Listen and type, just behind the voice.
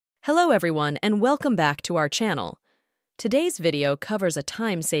Hello everyone and welcome back to our channel. Today's video covers a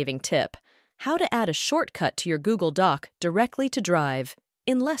time-saving tip, how to add a shortcut to your Google Doc directly to Drive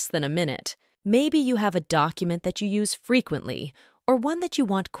in less than a minute. Maybe you have a document that you use frequently or one that you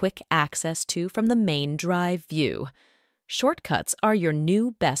want quick access to from the main Drive view. Shortcuts are your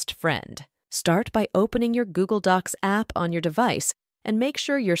new best friend. Start by opening your Google Docs app on your device and make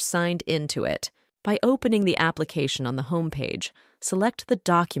sure you're signed into it. By opening the application on the home page, select the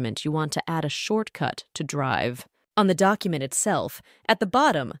document you want to add a shortcut to Drive. On the document itself, at the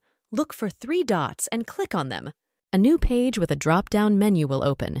bottom, look for 3 dots and click on them. A new page with a drop-down menu will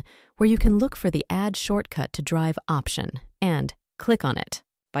open, where you can look for the Add Shortcut to Drive option and click on it.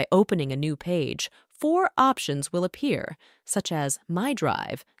 By opening a new page, 4 options will appear, such as My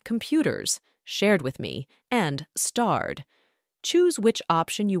Drive, Computers, Shared with Me, and Starred. Choose which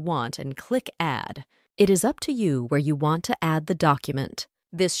option you want and click Add. It is up to you where you want to add the document.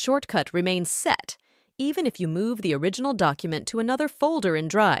 This shortcut remains set, even if you move the original document to another folder in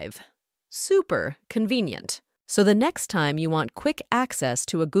Drive. Super convenient. So the next time you want quick access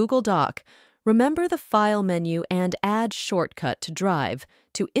to a Google Doc, remember the File menu and Add Shortcut to Drive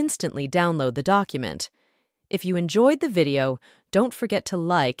to instantly download the document. If you enjoyed the video, don't forget to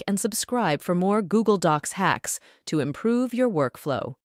like and subscribe for more Google Docs hacks to improve your workflow.